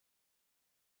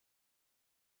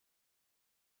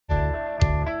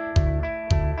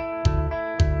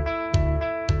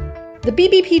The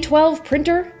BBP12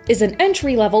 printer is an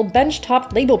entry-level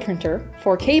benchtop label printer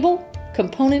for cable,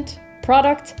 component,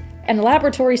 product, and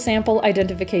laboratory sample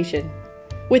identification.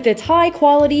 With its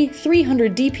high-quality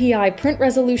 300 dpi print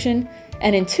resolution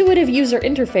and intuitive user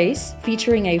interface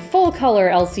featuring a full-color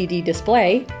LCD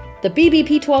display, the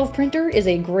BBP12 printer is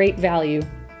a great value.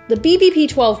 The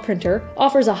BBP12 printer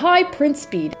offers a high print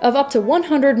speed of up to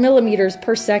 100 millimeters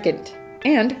per second,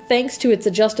 and thanks to its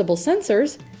adjustable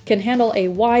sensors, can handle a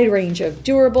wide range of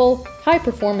durable,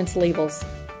 high-performance labels.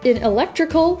 In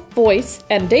electrical, voice,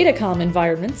 and datacom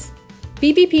environments,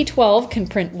 BBP12 can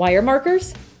print wire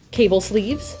markers, cable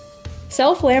sleeves,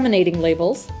 self-laminating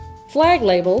labels, flag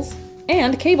labels,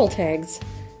 and cable tags.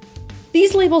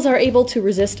 These labels are able to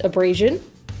resist abrasion,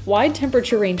 wide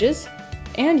temperature ranges,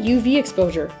 and UV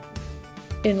exposure.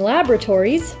 In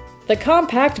laboratories, the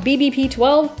compact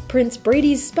BBP12 prints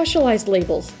Brady's specialized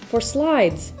labels for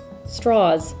slides,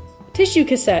 straws, tissue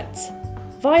cassettes,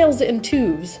 vials and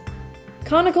tubes,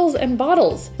 conicals and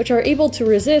bottles, which are able to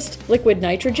resist liquid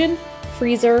nitrogen,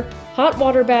 freezer, hot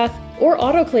water bath, or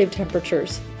autoclave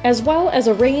temperatures, as well as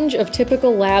a range of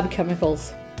typical lab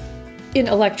chemicals. In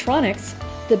electronics,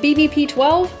 the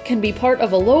BBP12 can be part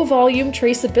of a low-volume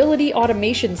traceability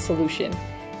automation solution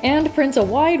and prints a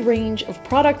wide range of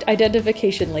product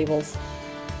identification labels.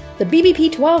 The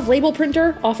BBP12 label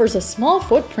printer offers a small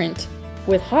footprint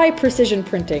with high precision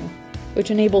printing,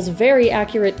 which enables very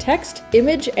accurate text,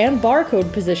 image, and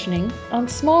barcode positioning on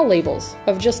small labels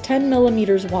of just 10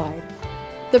 millimeters wide.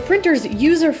 The printer's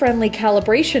user-friendly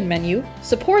calibration menu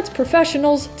supports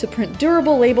professionals to print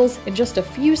durable labels in just a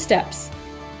few steps.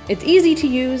 It's easy to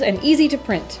use and easy to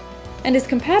print, and is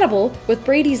compatible with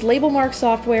Brady's LabelMark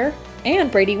software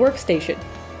and Brady Workstation.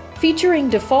 Featuring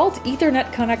default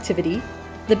Ethernet connectivity,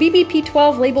 the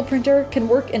BBP12 label printer can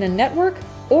work in a network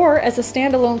or as a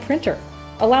standalone printer,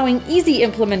 allowing easy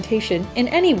implementation in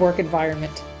any work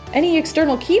environment. Any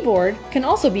external keyboard can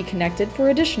also be connected for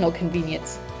additional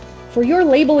convenience. For your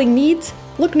labeling needs,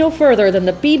 look no further than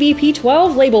the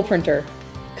BBP12 label printer.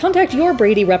 Contact your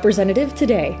Brady representative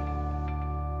today.